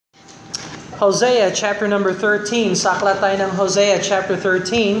Hosea chapter number 13. Saklat tayo ng Hosea chapter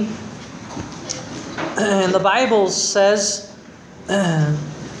 13. And the Bible says,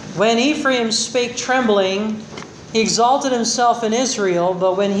 when Ephraim spake trembling, he exalted himself in Israel,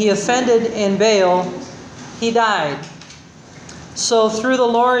 but when he offended in Baal, he died. So through the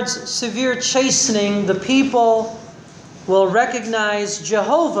Lord's severe chastening, the people will recognize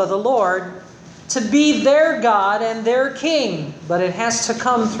Jehovah, the Lord, to be their God and their King. But it has to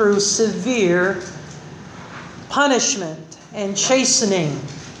come through severe punishment and chastening.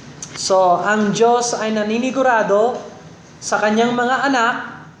 So, ang Diyos ay naninigurado sa kanyang mga anak.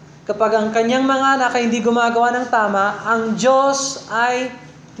 Kapag ang kanyang mga anak ay hindi gumagawa ng tama, ang Diyos ay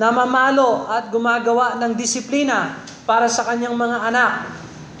namamalo at gumagawa ng disiplina para sa kanyang mga anak,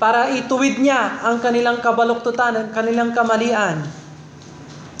 para ituwid niya ang kanilang kabaluktutan, ang kanilang kamalian.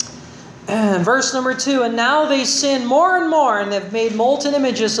 Verse number 2, and now they sin more and more, and have made molten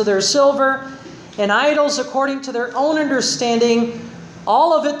images of their silver, and idols according to their own understanding,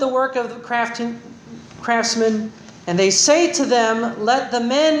 all of it the work of the craftsmen. And they say to them, let the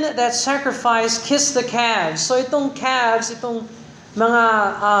men that sacrifice kiss the calves. So itong calves, itong mga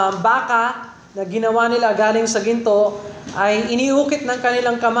baka na ginawa nila galing sa ginto, ay iniukit ng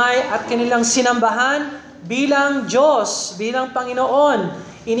kanilang kamay at kanilang sinambahan bilang Diyos, bilang Panginoon.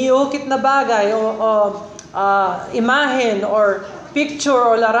 Iniukit na bagay o imahen or picture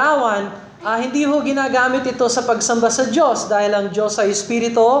o larawan, hindi ho ginagamit ito sa pagsamba sa Diyos dahil ang Diyos ay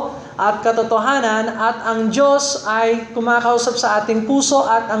Espiritu at katotohanan at ang Diyos ay kumakausap sa ating puso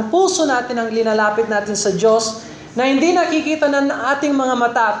at ang puso natin ang linalapit natin sa Diyos na hindi nakikita ng ating mga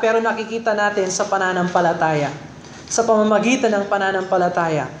mata pero nakikita natin sa pananampalataya, sa pamamagitan ng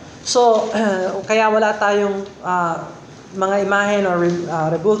pananampalataya. So, kaya wala tayong mga imahen o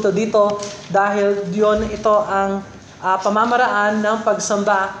rebulto dito dahil ito ang pamamaraan ng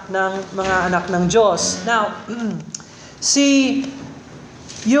pagsamba ng mga anak ng Diyos. Now, si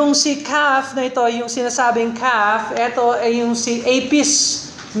calf na ito, yung sinasabing calf, ito ay yung si Apis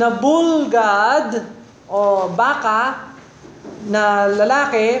na bull god o baka na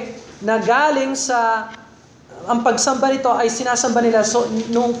lalaki na galing sa, ang pagsamba nito ay sinasamba nila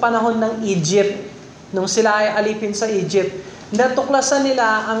noong panahon ng Egypt. Nung sila ay alipin sa Egypt, natuklasan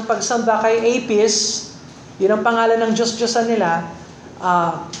nila ang pagsamba kay Apis, yun ang pangalan ng Diyos-Diyosan nila,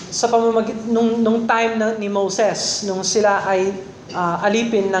 sa nung time ni Moses, nung sila ay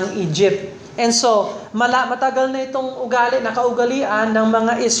alipin ng Egypt. And so, matagal na itong nakaugalian ng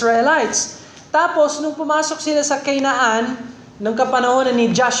mga Israelites. Tapos, nung pumasok sila sa Canaan, nung kapanahonan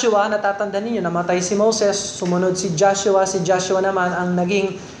ni Joshua, natatandaan ninyo, namatay si Moses, sumunod si Joshua naman ang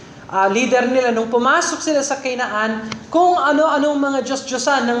naging leader nila. Nung pumasok sila sa Canaan, kung ano-anong mga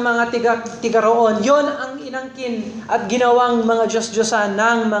Diyos-Diyosan ng mga tiga roon, yon ang inangkin at ginawang mga Diyos-Diyosan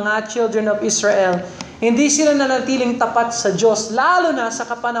ng mga children of Israel. Hindi sila nanatiling tapat sa Diyos, lalo na sa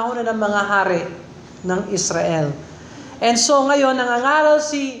kapanahonan ng mga hari ng Israel. And so ngayon, nangangaral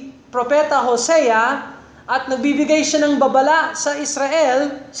si Propeta Hosea at nagbibigay siya ng babala sa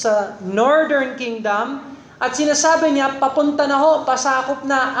Israel, sa Northern Kingdom, at sinasabi niya, papunta na ho, pasakop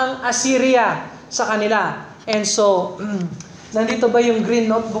na ang Assyria sa kanila. And so, nandito ba yung green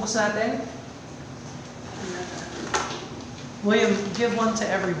notebooks natin? William, give one to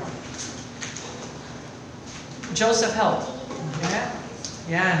everyone. Joseph, help. Yeah?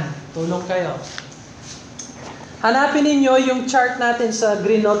 Yan, tulong kayo. Hanapin ninyo yung chart natin sa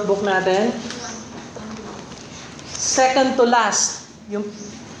green notebook natin. Second to last. Yung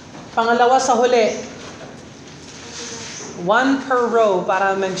pangalawa sa huli. One per row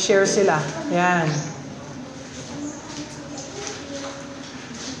para mag-share sila. Yan.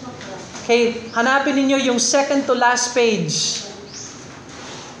 Okay, hanapin niyo yung second to last page.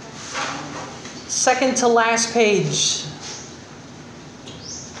 Second to last page.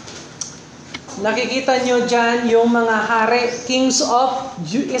 Nakikita niyo dyan yung mga hari, kings of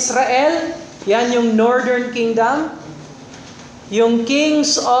Israel. Yan yung Northern Kingdom. Yung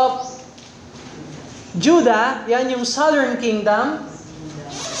kings of Judah, yan yung Southern Kingdom.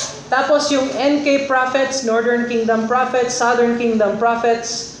 Tapos yung NK prophets, Northern Kingdom prophets, Southern Kingdom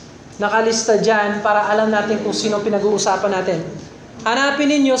prophets, nakalista dyan para alam natin kung sino pinag-uusapan natin. Hanapin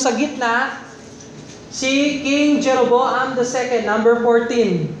ninyo sa gitna, si King Jeroboam II, number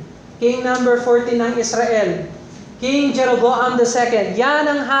 14. King number 14 ng Israel. King Jeroboam II. Yan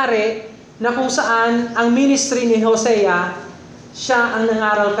ang hari na kung saan ang ministry ni Hosea, siya ang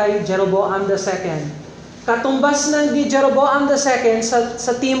nangaral kay Jeroboam II. Katumbas ng di Jeroboam II,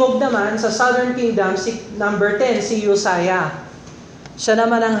 sa timog naman, sa Southern Kingdom, si number 10, si Hosea. Siya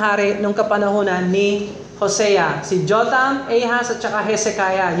naman ang hari nung kapanahonan ni Hosea. Si Jotham, Ahaz, at saka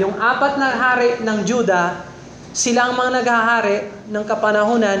Hezekiah. Yung apat na hari ng Juda, sila ang mga naghahari ng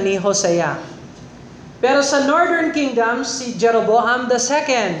kapanahunan ni Hosea. Pero sa Northern Kingdom, si Jeroboam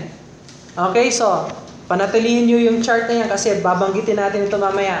II. Okay, so panatilihin nyo yung chart na yan kasi babanggitin natin ito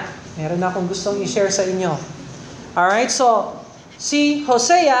mamaya. Meron akong gustong i-share sa inyo. Alright, so si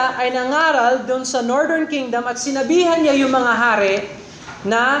Hosea ay nangaral doon sa Northern Kingdom at sinabihan niya yung mga hari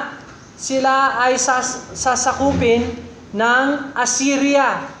na sila ay sasakupin ng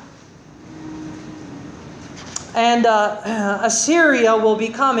Assyria. And Assyria will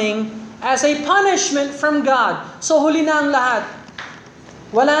be coming as a punishment from God. So huli na ang lahat.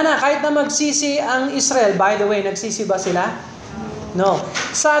 Wala na, kahit na magsisi ang Israel. By the way, nagsisi ba sila? No.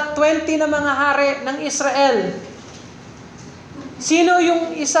 Sa 20 na mga hari ng Israel, sino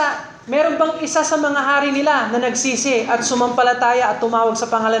yung isa? Meron bang isa sa mga hari nila na nagsisi at sumampalataya at tumawag sa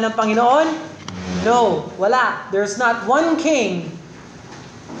pangalan ng Panginoon? No, wala. There's not one king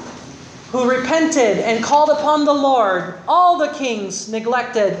who repented and called upon the Lord. All the kings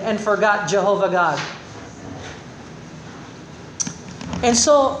neglected and forgot Jehovah God. And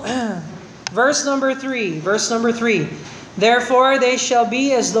so, verse number 3. Therefore they shall be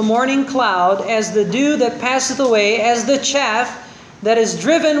as the morning cloud, as the dew that passeth away, as the chaff that is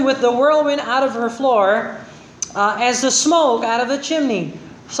driven with the whirlwind out of her floor, as the smoke out of the chimney.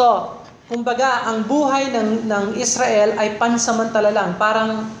 So, kumbaga, ang buhay ng Israel ay pansamantala lang,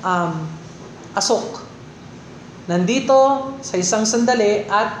 parang asok. Nandito sa isang sandali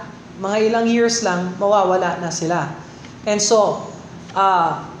at mga ilang years lang, mawawala na sila. And so,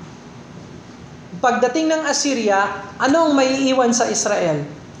 pagdating ng Assyria, anong maiiwan sa Israel?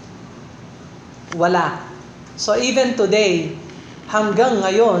 Wala. So even today, hanggang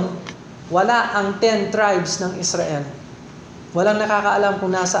ngayon, wala ang 10 tribes ng Israel. Walang nakakaalam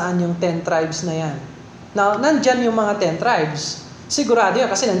kung nasaan yung 10 tribes na yan. Now, nandyan yung mga 10 tribes. Sigurado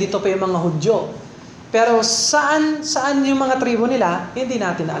yan kasi nandito pa yung mga Hudyo. Pero saan yung mga tribo nila, hindi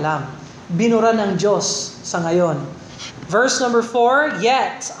natin alam. Binura ng Diyos sa ngayon. Verse number 4,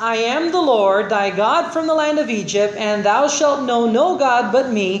 Yet I am the Lord thy God from the land of Egypt, and thou shalt know no God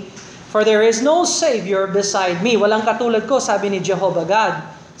but me, for there is no Savior beside me. Walang katulad ko, sabi ni Jehovah God.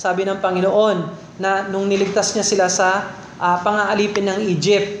 Sabi ng Panginoon, na nung niligtas niya sila sa pangaalipin ng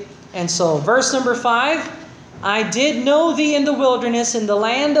Egypt. And so, verse number 5, I did know thee in the wilderness, in the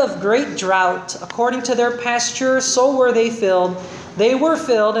land of great drought. According to their pasture, so were they filled. They were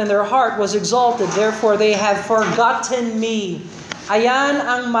filled, and their heart was exalted. Therefore, they have forgotten me. Ayan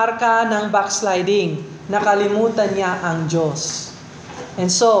ang marka ng backsliding. Nakalimutan niya ang Diyos. And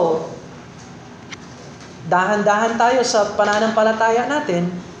so, dahan-dahan tayo sa pananampalataya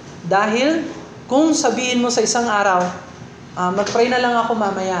natin dahil kung sabihin mo sa isang araw, mag-pray na lang ako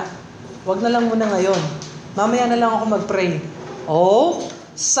mamaya. Huwag na lang muna ngayon. Mamaya na lang ako mag-pray. Oh,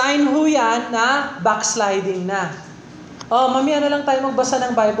 sign ho yan na backsliding na. Oh, mamaya na lang tayo magbasa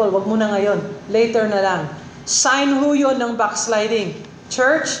ng Bible. Huwag muna ngayon. Later na lang. Sign ho yun ng backsliding.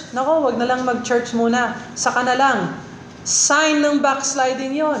 Church? Nako, huwag na lang mag-church muna. Saka na lang. Sign ng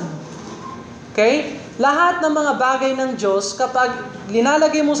backsliding yon. Okay? Lahat ng mga bagay ng Diyos, kapag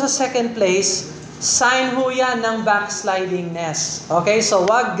linalagay mo sa second place, sign ho yan ng backslidingness. Okay? So,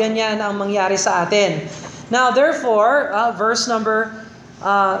 wag ganyan ang mangyari sa atin. Now, therefore, verse number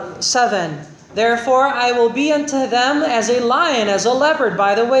 7, Therefore I will be unto them as a lion, as a leopard,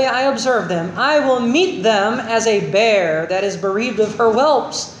 by the way I observe them. I will meet them as a bear that is bereaved of her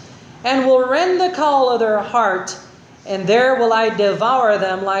whelps, and will rend the caul of their heart, and there will I devour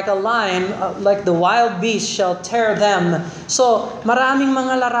them like a lion, like the wild beast shall tear them. So, maraming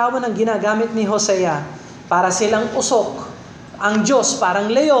mga larawan ang ginagamit ni Hosea para silang usok. Ang Diyos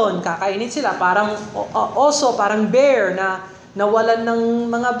parang leon, kakainin sila, parang oso, parang bear na nawalan ng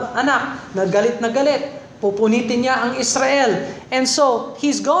mga anak, na galit, pupunitin niya ang Israel. And so,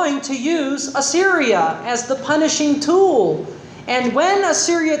 He's going to use Assyria as the punishing tool. And when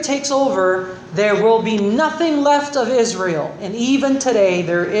Assyria takes over, there will be nothing left of Israel. And even today,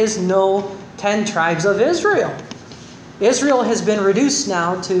 there is no 10 tribes of Israel. Israel has been reduced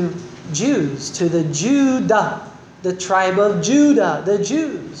now to Jews, to the Judah, the tribe of Judah, the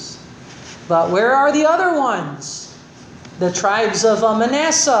Jews. But where are the other ones? The tribes of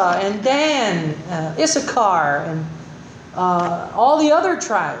Manasseh and Dan, Issachar, and all the other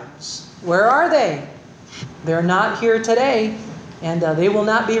tribes. Where are they? They're not here today, and they will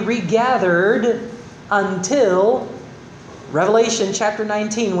not be regathered until Revelation chapter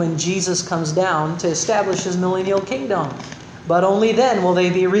 19, when Jesus comes down to establish His millennial kingdom. But only then will they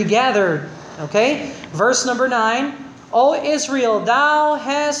be regathered. Okay? Verse number 9, O Israel, thou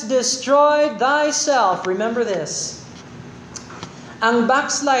hast destroyed thyself. Remember this. Ang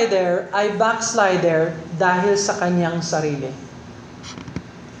backslider ay backslider dahil sa kanyang sarili.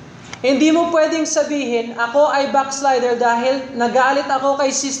 Hindi mo pwedeng sabihin, ako ay backslider dahil nagalit ako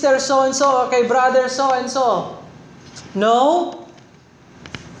kay sister so-and-so o kay brother so-and-so. No.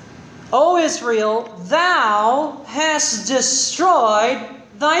 O Israel, thou hast destroyed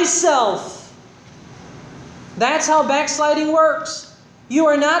thyself. That's how backsliding works. You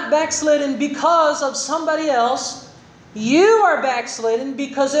are not backslidden because of somebody else. You are backslidden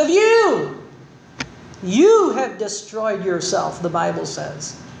because of you. You have destroyed yourself, the Bible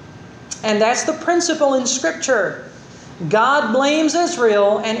says. And that's the principle in Scripture. God blames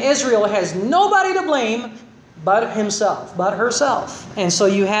Israel, and Israel has nobody to blame but himself, but herself. And so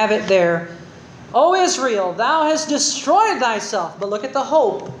you have it there. O Israel, thou hast destroyed thyself. But look at the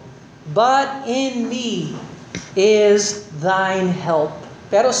hope. But in me is thine help.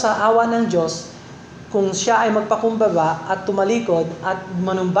 Pero sa awa ng Diyos, kung siya ay magpakumbaba at tumalikod at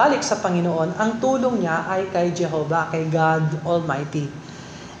manumbalik sa Panginoon, ang tulong niya ay kay Jehovah, kay God Almighty.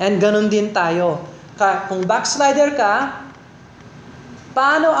 And ganun din tayo. Kung backslider ka,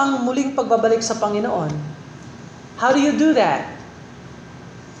 paano ang muling pagbabalik sa Panginoon? How do you do that?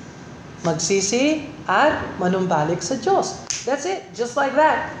 Magsisi at manumbalik sa Diyos. That's it. Just like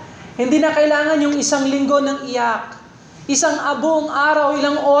that. Hindi na kailangan yung isang linggo ng iyak. Isang buong araw,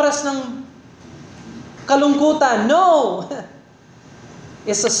 ilang oras ng kalungkutan. No!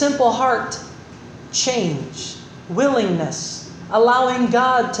 It's a simple heart change, willingness, allowing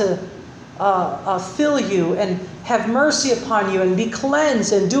God to fill you and have mercy upon you and be cleansed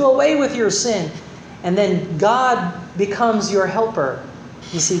and do away with your sin. And then God becomes your helper.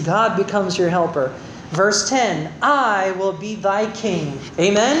 You see, God becomes your helper. Verse 10, I will be thy king.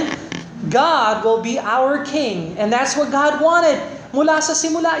 Amen? God will be our king. And that's what God wanted. Mula sa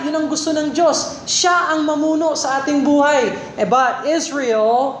simula, yun ang gusto ng Diyos. Siya ang mamuno sa ating buhay. But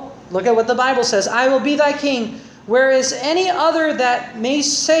Israel, look at what the Bible says, I will be thy king, whereas any other that may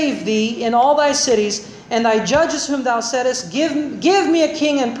save thee in all thy cities, and thy judges whom thou saidest, give me a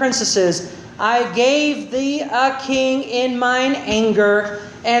king and princesses. I gave thee a king in mine anger,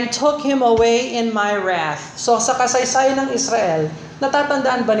 and took him away in my wrath. So sa kasaysayan ng Israel,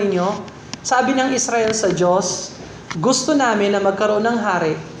 natatandaan ba ninyo? Sabi ng Israel sa Diyos, gusto namin na magkaroon ng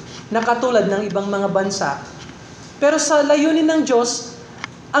hari na katulad ng ibang mga bansa. Pero sa layunin ng Diyos,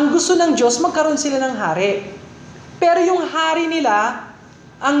 ang gusto ng Diyos, magkaroon sila ng hari. Pero yung hari nila,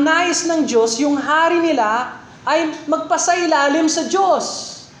 ang nais ng Diyos, yung hari nila ay magpasailalim sa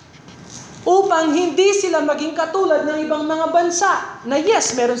Diyos. Upang hindi sila maging katulad ng ibang mga bansa. Na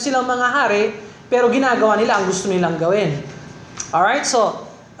yes, meron silang mga hari, pero ginagawa nila ang gusto nilang gawin. Alright, so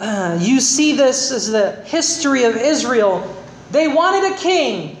you see this as the history of Israel. They wanted a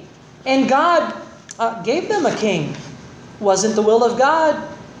king, and God gave them a king. Wasn't the will of God.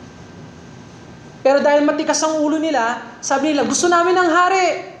 Pero dahil matikas ang ulo nila, sabi nila, gusto namin ng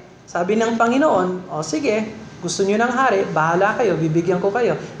hari. Sabi ng Panginoon, o sige, gusto niyo ng hari, bahala kayo, bibigyan ko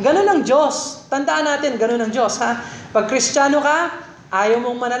kayo. Ganun ang Diyos. Tandaan natin, ganun ang Diyos. Ha? Pag Kristiyano ka, ayaw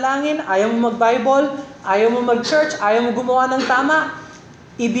mong manalangin, ayaw mong mag-Bible, ayaw mong mag-church, ayaw mong gumawa ng tama,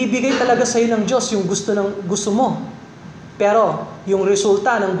 ibibigay talaga sa iyo ng Diyos yung gusto mo. Pero, yung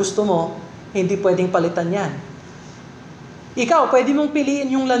resulta ng gusto mo, hindi pwedeng palitan yan. Ikaw, pwede mong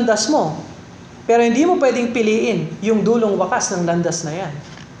piliin yung landas mo, pero hindi mo pwedeng piliin yung dulong wakas ng landas na yan.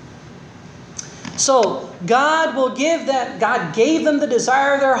 So, God gave them the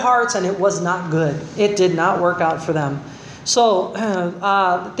desire of their hearts, and it was not good. It did not work out for them. So,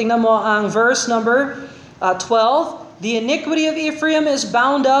 tingnan mo ang verse number 12. The iniquity of Ephraim is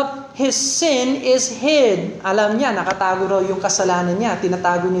bound up, his sin is hid. Alam niya, nakatago raw yung kasalanan niya,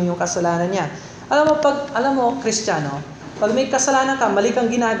 tinatago niya yung kasalanan niya. Alam mo, Kristiyano, pag may kasalanan ka, mali kang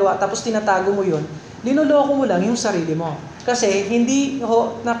ginagawa, tapos tinatago mo yun, linuloko mo lang yung sarili mo. Kasi hindi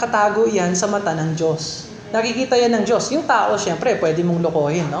nakatago yan sa mata ng Diyos. Nakikita yan ng Diyos. Yung tao, siyempre, pwede mong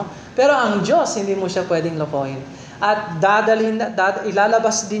lokohin, no? Pero ang Diyos, hindi mo siya pwedeng lokohin. At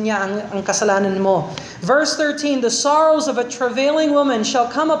ilalabas din niya ang kasalanan mo. Verse 13, the sorrows of a travailing woman shall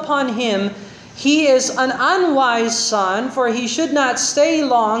come upon him. He is an unwise son, for he should not stay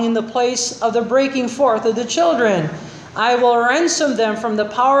long in the place of the breaking forth of the children. I will ransom them from the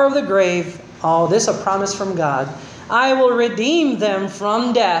power of the grave. Oh, this is a promise from God. I will redeem them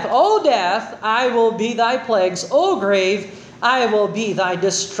from death. O death, I will be thy plagues. O grave, I will be thy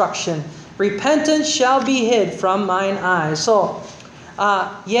destruction. Repentance shall be hid from mine eyes. So,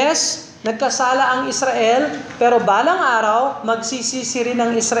 yes, nagkasala ang Israel, pero balang araw, magsisisi rin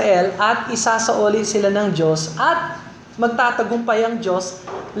ang Israel at isasauli sila ng Diyos at magtatagumpay ang Diyos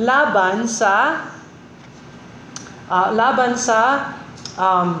laban sa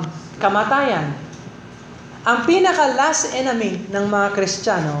kamatayan. Ang pinaka-last enemy ng mga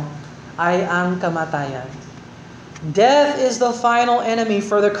Kristiyano ay ang kamatayan. Death is the final enemy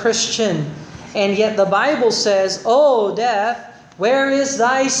for the Christian. And yet the Bible says, "O death, where is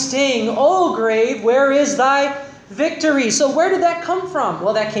thy sting? O grave, where is thy victory?" So where did that come from?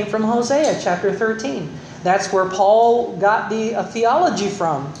 Well, that came from Hosea chapter 13. That's where Paul got the theology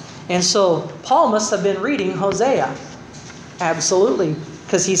from. And so Paul must have been reading Hosea. Absolutely.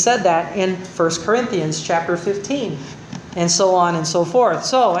 Because he said that in 1 Corinthians chapter 15. And so on and so forth.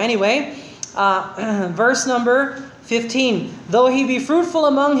 So anyway, verse number 15. "Though he be fruitful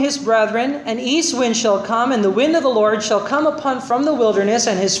among his brethren, an east wind shall come, and the wind of the Lord shall come upon from the wilderness,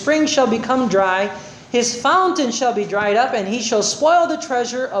 and his spring shall become dry. His fountain shall be dried up, and he shall spoil the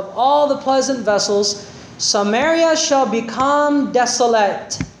treasure of all the pleasant vessels. Samaria shall become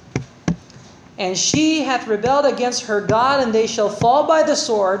desolate. And she hath rebelled against her God, and they shall fall by the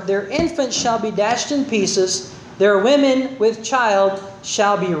sword. Their infants shall be dashed in pieces. Their women with child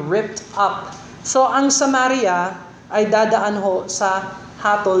shall be ripped up." So, ang Samaria ay dadaan ho sa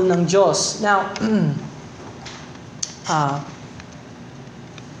hatol ng Diyos. Now,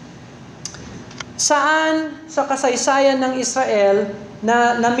 saan sa kasaysayan ng Israel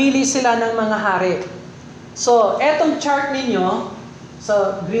na namili sila ng mga hari? So, etong chart ninyo,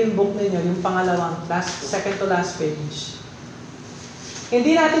 sa green book ninyo, yung pangalawang, second to last page.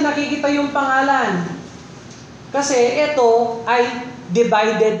 Hindi natin nakikita yung pangalan. Kasi ito ay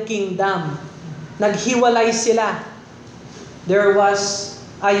divided kingdom. Naghiwalay sila. There was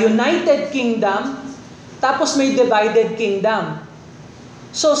a united kingdom, tapos may divided kingdom.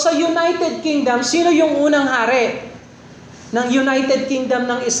 So sa United Kingdom, sino yung unang hari ng United Kingdom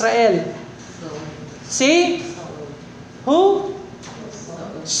ng Israel? Si? Who?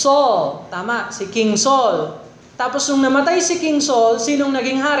 Saul. Tama, si King Saul. Tapos nung namatay si King Saul, sinong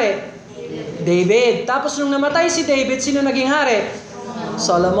naging hari? David. Tapos nung namatay si David, sino naging hari?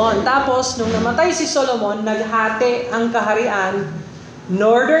 Solomon. Tapos nung namatay si Solomon, naghati ang kaharian.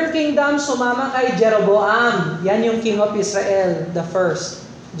 Northern Kingdom sumama kay Jeroboam. Yan yung King of Israel, the first.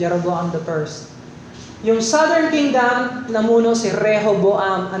 Jeroboam the first. Yung Southern Kingdom, namuno si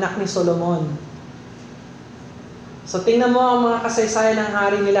Rehoboam, anak ni Solomon. So tingnan mo ang mga kasaysayan ng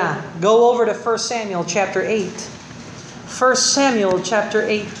hari nila. Go over to 1 Samuel chapter 8. 1 Samuel chapter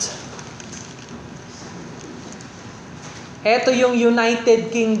 8. Ito yung United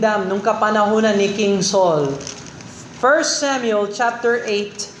Kingdom nung kapanahunan ni King Saul. 1 Samuel chapter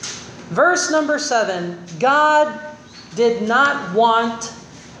 8, verse number 7. God did not want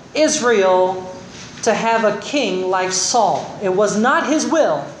Israel to have a king like Saul. It was not his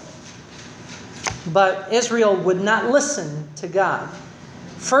will. But Israel would not listen to God.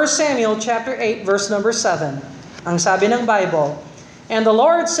 1 Samuel chapter 8, verse number 7. Ang sabi ng Bible, "And the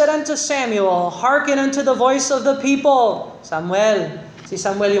Lord said unto Samuel, Hearken unto the voice of the people." Samuel. Si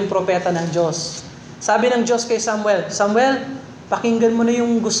Samuel yung propeta ng Diyos. Sabi ng Diyos kay Samuel, "Samuel, pakinggan mo na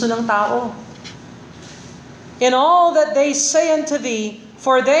yung gusto ng tao. In all that they say unto thee,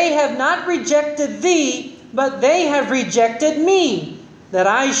 for they have not rejected thee, but they have rejected me, that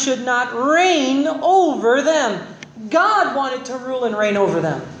I should not reign over them." God wanted to rule and reign over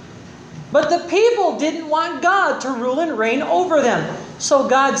them. But the people didn't want God to rule and reign over them. So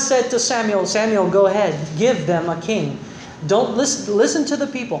God said to Samuel, "Samuel, go ahead, give them a king. Don't listen to the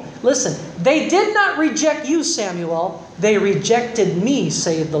people. Listen, they did not reject you, Samuel. They rejected me,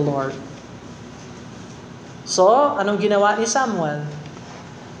 saith the Lord." So, anong ginawa ni Samuel?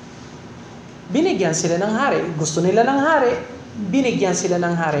 Binigyan sila ng hari. Gusto nila ng hari. Binigyan sila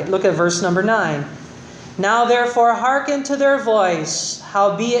ng hari. Look at verse number 9. "Now therefore hearken to their voice,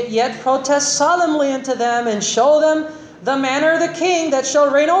 howbeit yet protest solemnly unto them, and show them the manner of the king that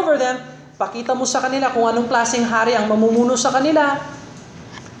shall reign over them." Pakita mo sa kanila kung anong klaseng hari ang mamumuno sa kanila.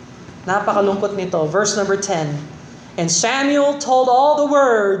 Napakalungkot nito. Verse number 10. "And Samuel told all the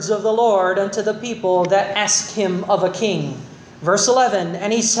words of the Lord unto the people that asked him of a king." Verse 11.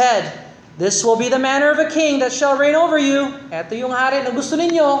 "And he said, This will be the manner of a king that shall reign over you." Ito yung hari na gusto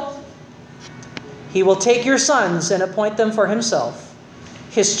ninyo. "He will take your sons and appoint them for himself,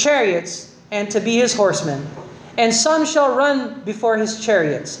 his chariots, and to be his horsemen. And some shall run before his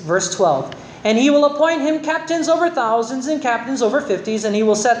chariots." Verse 12. "And he will appoint him captains over thousands and captains over fifties, and he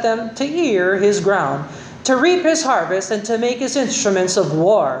will set them to ear his ground, to reap his harvest, and to make his instruments of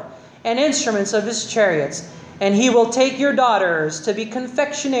war, and instruments of his chariots. And he will take your daughters to be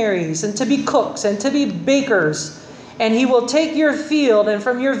confectionaries, and to be cooks, and to be bakers. And he will take your field, and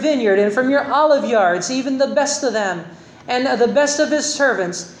from your vineyard, and from your olive yards, even the best of them, and the best of his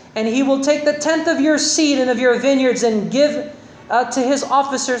servants, and he will take the tenth of your seed and of your vineyards and give to his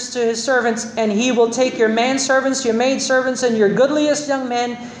officers, to his servants, and he will take your manservants, your maidservants, and your goodliest young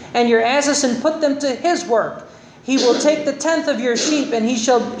men, and your asses, and put them to his work. He will take the tenth of your sheep, and he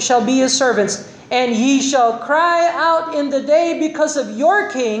shall be his servants. And ye shall cry out in the day because of your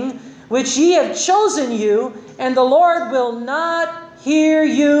king, which ye have chosen you, and the Lord will not hear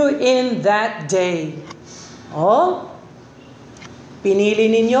you in that day. Oh, pinili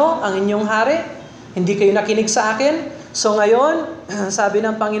ninyo ang inyong hari, hindi kayo nakinig sa akin. So ngayon, sabi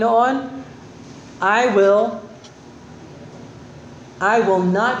ng Panginoon, I will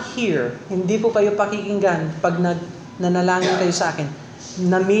not hear. Hindi ko kayo pakikinggan pag nanalangin kayo sa akin.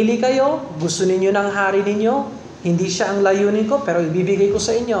 Namili kayo, gusto ninyo ng hari ninyo, hindi siya ang layunin ko, pero ibibigay ko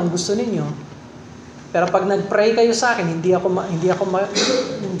sa inyo ang gusto ninyo. Pero pag nag-pray kayo sa akin, hindi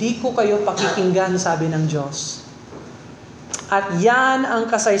ko kayo pakikinggan, sabi ng Diyos. At yan ang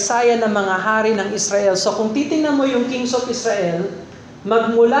kasaysayan ng mga hari ng Israel. So kung titingnan mo yung Kings of Israel,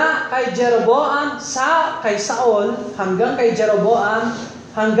 magmula kay Jeroboam, kay Saul, hanggang kay Jeroboam,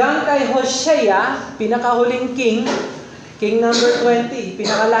 hanggang kay Hosea, pinakahuling king, king number 20,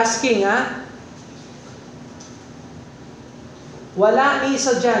 pinaka-last king, ha? Wala ni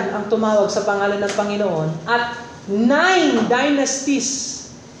isa dyan ang tumawag sa pangalan ng Panginoon. At 9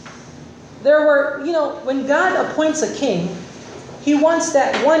 dynasties. There were, when God appoints a king, He wants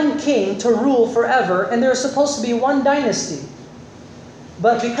that one king to rule forever, and there's supposed to be one dynasty.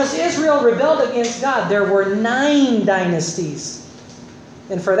 But because Israel rebelled against God, there were 9 dynasties.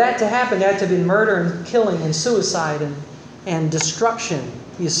 And for that to happen, there had to be murder and killing and suicide and destruction,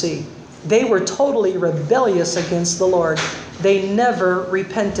 you see. They were totally rebellious against the Lord. They never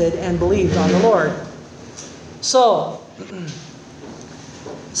repented and believed on the Lord. So,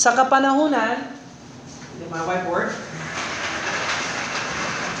 sa kapanahunan, my whiteboard.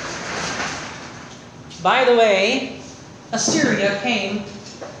 By the way, Assyria came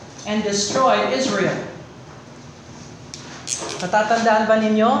and destroyed Israel. Natatandaan ba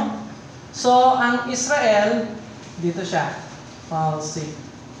ninyo? So, ang Israel, dito siya. I'll see.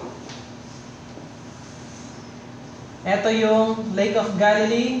 Ito yung Lake of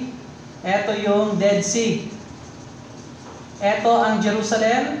Galilee. Ito yung Dead Sea. Ito ang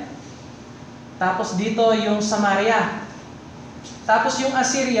Jerusalem. Tapos dito yung Samaria. Tapos yung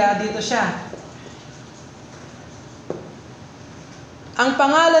Assyria, dito siya. Ang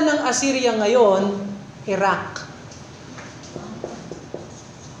pangalan ng Assyria ngayon, Iraq.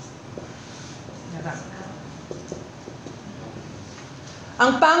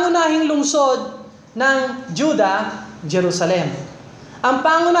 Ang pangunahing lungsod ng Judah, Jerusalem. Ang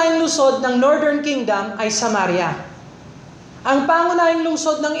pangunahing lungsod ng Northern Kingdom ay Samaria. Ang pangunahing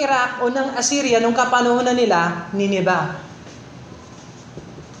lungsod ng Iraq o ng Assyria nung kapanahunan nila, Nineveh.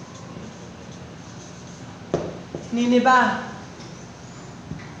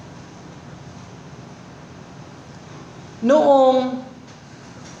 Noong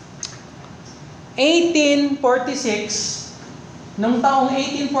 1846, nung taong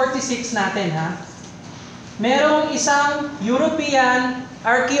 1846 natin, merong isang European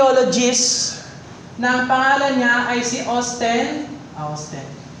archaeologist na ang pangalan niya ay si Austin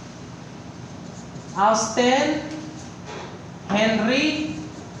Henry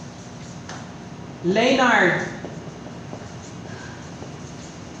Leonard.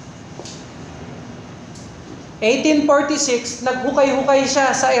 Naghukay-hukay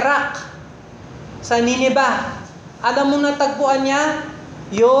siya sa Iraq, sa Nineveh. Alam mo natagpuan niya?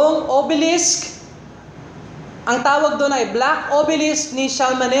 Yung obelisk. Ang tawag doon ay Black Obelisk ni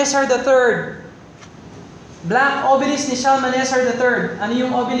Shalmaneser III. Black Obelisk ni Shalmaneser III. Ano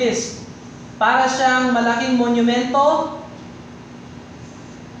yung obelisk? Para siyang malaking monumento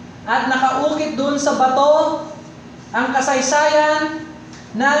at nakaukit doon sa bato ang kasaysayan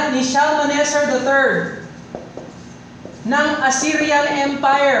ni Shalmaneser III ng Assyrian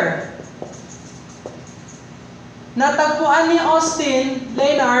Empire. Natagpuan ni Austin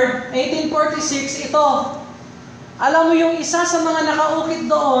Leonard, 1846, ito. Alam mo yung isa sa mga nakaukit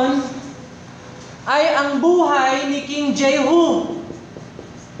doon ay ang buhay ni King Jehu.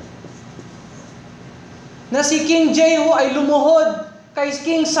 Na si King Jehu ay lumuhod kay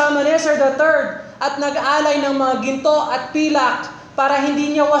King Shalmaneser III at nag-alay ng mga ginto at pilak para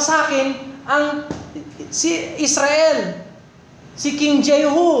hindi niya wasakin ang si Israel. Si King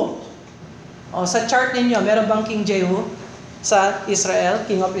Jehu. O, sa chart ninyo, meron bang King Jehu sa Israel?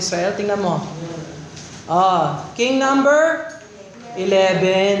 King of Israel? Tingnan mo. King number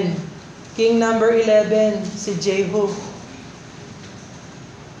 11. King number 11, si Jehu.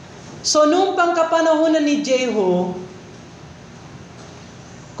 So, nung pangkapanahunan ni Jehu,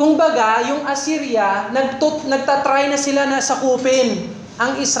 Kung baga, yung Assyria, nagtatry na sila na sakupin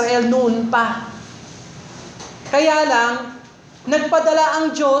ang Israel noon pa. Kaya lang, nagpadala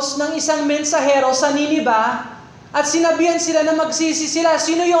ang Diyos ng isang mensahero sa Nineveh at sinabihan sila na magsisi sila.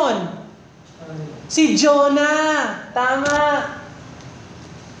 Sino yon? Si Jonah. Tama.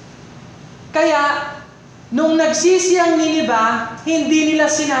 Kaya, nung nagsisi ang Nineveh, hindi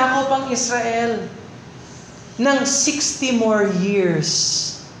nila sinakop ang Israel ng 60 more years.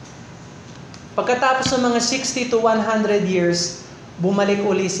 Pagkatapos ng mga 60 to 100 years, bumalik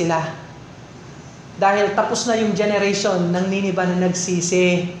uli sila. Dahil tapos na yung generation ng Nineveh na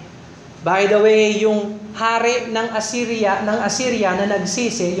nagsisi. By the way, yung hari ng Assyria na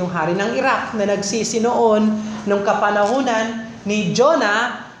nagsisi, yung hari ng Iraq na nagsisi noon, nung kapanahunan ni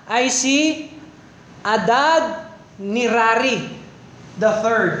Jonah, ay si Adad Nirari the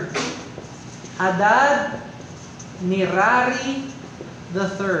third. Adad Nirari the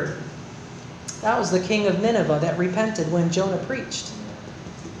third. That was the king of Nineveh that repented when Jonah preached.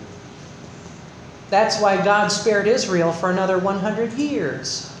 That's why God spared Israel for another 100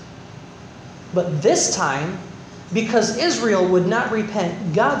 years. But this time, because Israel would not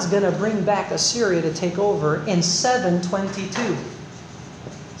repent, God's going to bring back Assyria to take over in 722.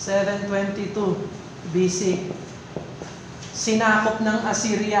 722 BC. Sinakop ng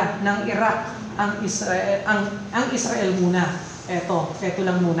Assyria, ng Iraq, ang Israel muna. Ito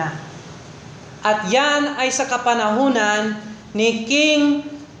lang muna. At yan ay sa kapanahunan ni King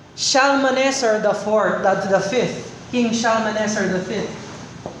Shalmaneser the fifth. King Shalmaneser the fifth.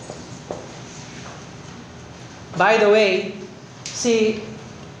 By the way, si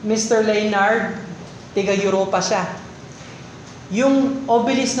Mr. Leonard, tiga Europa siya. Yung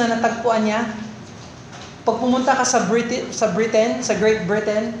obelisk na natagpuan niya, pag pumunta ka sa Great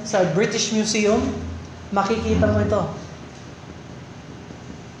Britain, sa British Museum, makikita mo ito.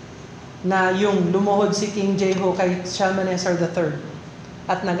 Na yung lumuhod si King Jehu kay Shalmaneser III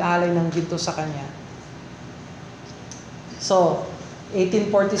at nag-alay ng ginto sa kanya. So,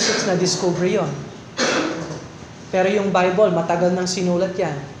 1846 na discover yon. Pero yung Bible, matagal nang sinulat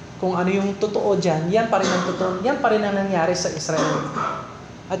yan. Kung ano yung totoo dyan, yan pa rin ang totoo. Yan pa rin ang nangyari sa Israel.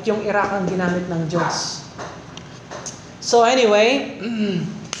 At yung Iraq ang ginamit ng Diyos. So anyway,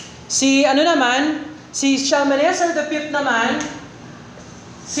 si Shalmaneser V naman,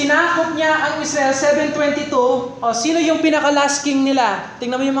 sinakop niya ang Israel 722. O, sino yung pinaka-last king nila?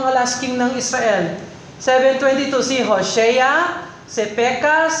 Tingnan mo yung mga last king ng Israel. 722, si Hosea, si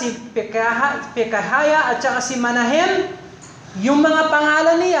Pekah, si Pekahaya, at saka si Manahem. Yung mga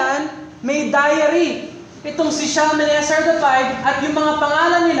pangalan niyan, may diary. Itong si Shalmaneser V at yung mga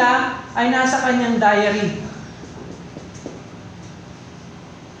pangalan nila ay nasa kanyang diary.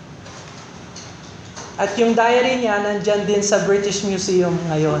 At yung diary niya, nandyan din sa British Museum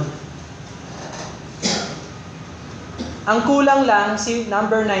ngayon. Ang kulang lang, si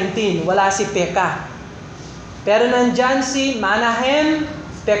number 19, wala si Pekah. Pero nandyan si Manahem,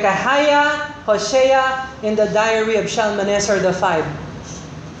 Pekahaya, Hosea in the diary of Shalmaneser V.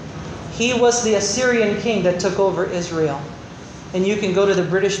 He was the Assyrian king that took over Israel. And you can go to the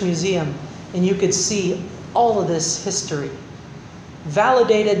British Museum and you could see all of this history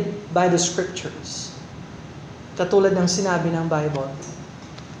validated by the scriptures. Katulad ng sinabi ng Bible.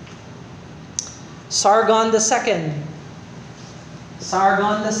 Sargon II.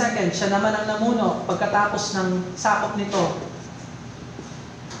 Sargon II, siya naman ang namuno pagkatapos ng sakop nito.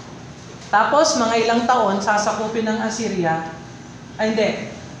 Tapos, mga ilang taon, sasakupin ng Assyria. Ay,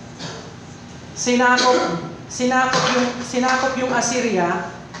 hindi. Sinakop yung Assyria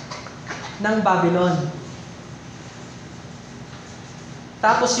ng Babylon.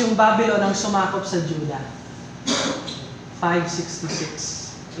 Tapos yung Babylon ang sumakop sa Judah.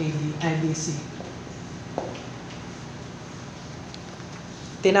 566 BC.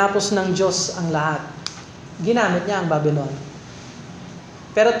 Tinapos ng Diyos ang lahat. Ginamit niya ang Babylon.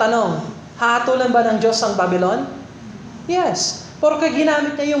 Pero tanong, hahatulan ba ng Diyos ang Babylon? Yes. Porque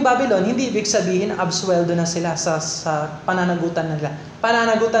ginamit niya yung Babylon, hindi ibig sabihin absueldo na sila sa pananagutan nila.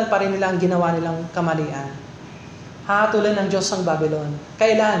 Pananagutan pa rin nila ang ginawa nilang kamalian. Hahatulan ng Diyos ang Babylon.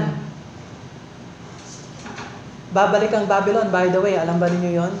 Kailan? Babalik ang Babylon, by the way, alam ba ninyo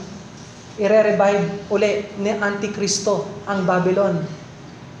yon? Ire-revive uli ni Antikristo ang Babylon.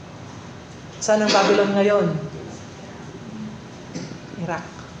 Saan ang Babylon ngayon? Iraq.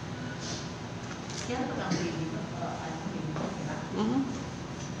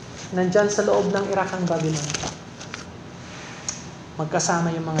 Nandyan sa loob ng Iraq ang Babylon.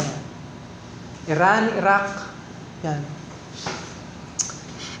 Magkasama yung mga yan. Iran, Iraq, yan.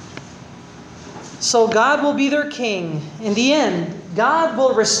 So God will be their king. In the end, God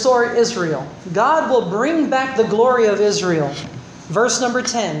will restore Israel. God will bring back the glory of Israel. Verse number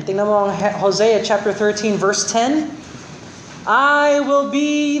 10. Tingnan mo ang Hosea chapter 13 verse 10. I will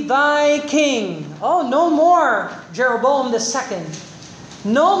be thy king. Oh, no more Jeroboam II.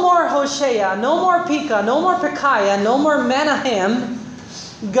 No more Hosea, no more Pekah, no more Pekahiah, no more Menahem.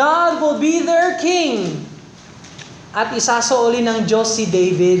 God will be their king. At isasauli ng Diyos si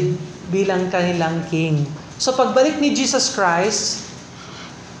David bilang kanilang king. So pagbalik ni Jesus Christ,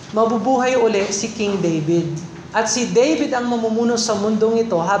 mabubuhay uli si King David. At si David ang mamumuno sa mundong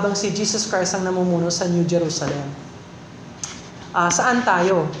ito habang si Jesus Christ ang namumuno sa New Jerusalem. Saan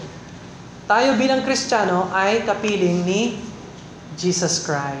tayo? Tayo bilang Kristiyano ay kapiling ni Jesus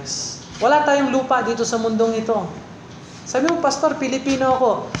Christ. Wala tayong lupa dito sa mundong ito. Sabi mo, Pastor, Pilipino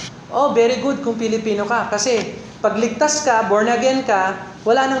ako. Oh, very good kung Pilipino ka. Kasi pag ligtas ka, born again ka,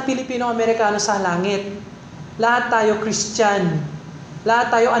 wala nang Pilipino-Amerikano sa langit. Lahat tayo Christian.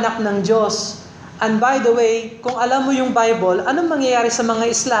 Lahat tayo anak ng Diyos. And by the way, kung alam mo yung Bible, anong mangyayari sa mga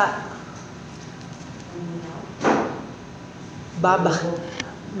isla?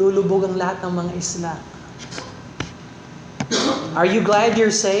 Lulubog ang lahat ng mga isla. Are you glad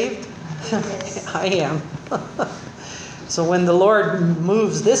you're saved? I am. So when the Lord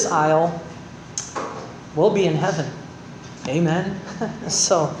moves this aisle, we'll be in heaven. Amen.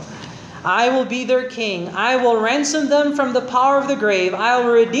 So, I will be their king. I will ransom them from the power of the grave. I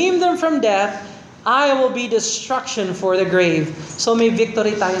will redeem them from death. I will be destruction for the grave. So may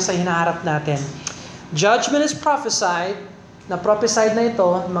victory tayo sa hinaharap natin. Judgment is prophesied. Na-prophesied na ito,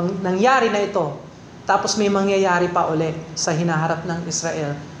 nangyari na ito. Tapos may mangyayari pa uli sa hinaharap ng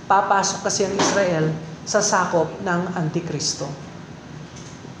Israel. Papasok kasi ang Israel sa sakop ng Antikristo.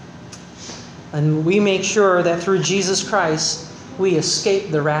 And we make sure that through Jesus Christ, we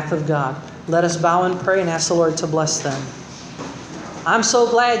escape the wrath of God. Let us bow and pray and ask the Lord to bless them. I'm so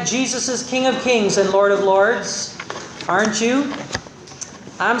glad Jesus is King of Kings and Lord of Lords. Aren't you?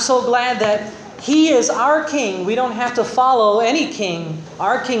 I'm so glad that He is our King. We don't have to follow any king.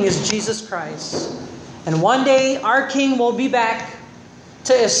 Our King is Jesus Christ. And one day, our King will be back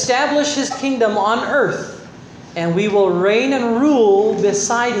to establish His kingdom on earth. And we will reign and rule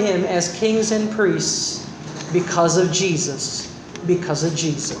beside Him as kings and priests because of Jesus. Because of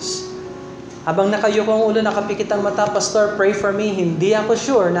Jesus. Habang nakayuko ang ulo, nakapikit ang mata, Pastor, pray for me. Hindi ako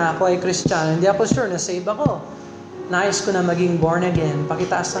sure na ako ay Kristiyano. Hindi ako sure na save ako. Nais ko na maging born again.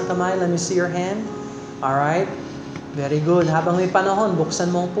 Pakitaas ng kamay. Let me see your hand. Alright? Very good. Habang may panahon, buksan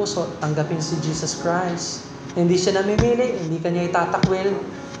mo ang puso. Tanggapin si Jesus Christ. Hindi siya namimili. Hindi ka niya itatakwil.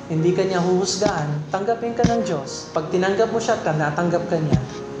 Hindi ka niya huhusgaan. Tanggapin ka ng Diyos. Pag tinanggap mo siya, natanggap ka niya.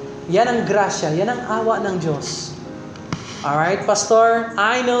 Yan ang grasya. Yan ang awa ng Diyos. Alright, Pastor,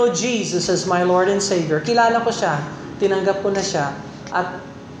 I know Jesus as my Lord and Savior. Kilala ko siya, tinanggap ko na siya, at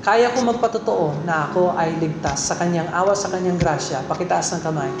kaya ko magpatotoo na ako ay ligtas sa kanyang awa, sa kanyang grasya. Pakitaas ng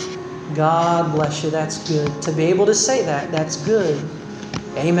kamay. God bless you, that's good. To be able to say that, that's good.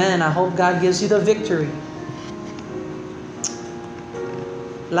 Amen. I hope God gives you the victory.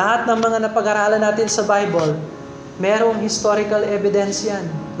 Lahat ng mga napag-aralan natin sa Bible, merong historical evidence yan.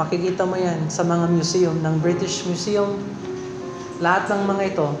 Makikita mo yan sa mga museum ng British Museum. Lahat ng mga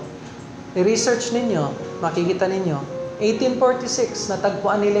ito, i-research ninyo, makikita ninyo. 1846,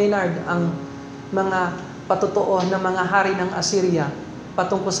 natagpuan ni Leonard ang mga patutuo ng mga hari ng Assyria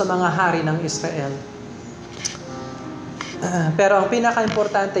patungkol sa mga hari ng Israel. Pero ang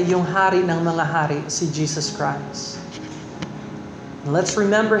pinaka-importante, yung hari ng mga hari, si Jesus Christ. Let's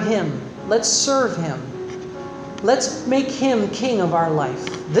remember Him. Let's serve Him. Let's make Him King of our life.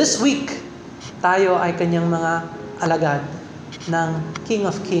 This week, tayo ay kanyang mga alagad ng King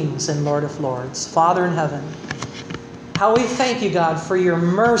of Kings and Lord of Lords. Father in heaven, how we thank you, God, for your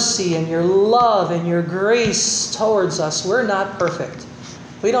mercy and your love and your grace towards us. We're not perfect.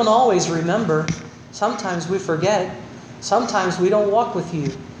 We don't always remember. Sometimes we forget. Sometimes we don't walk with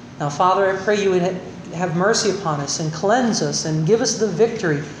you. Now, Father, I pray you would have mercy upon us and cleanse us and give us the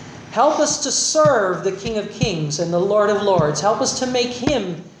victory. Help us to serve the King of Kings and the Lord of Lords. Help us to make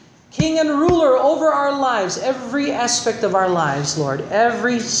Him King and ruler over our lives, every aspect of our lives, Lord,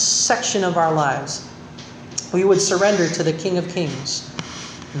 every section of our lives. We would surrender to the King of Kings.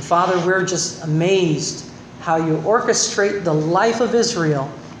 And Father, we're just amazed how you orchestrate the life of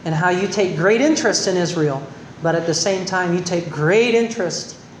Israel and how you take great interest in Israel, but at the same time, you take great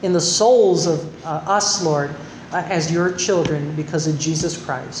interest in the souls of us, Lord, as your children because of Jesus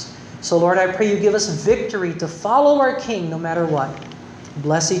Christ. So, Lord, I pray you give us victory to follow our King no matter what.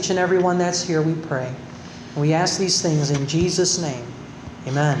 Bless each and every one that's here, we pray. And we ask these things in Jesus' name.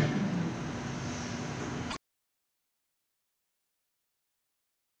 Amen.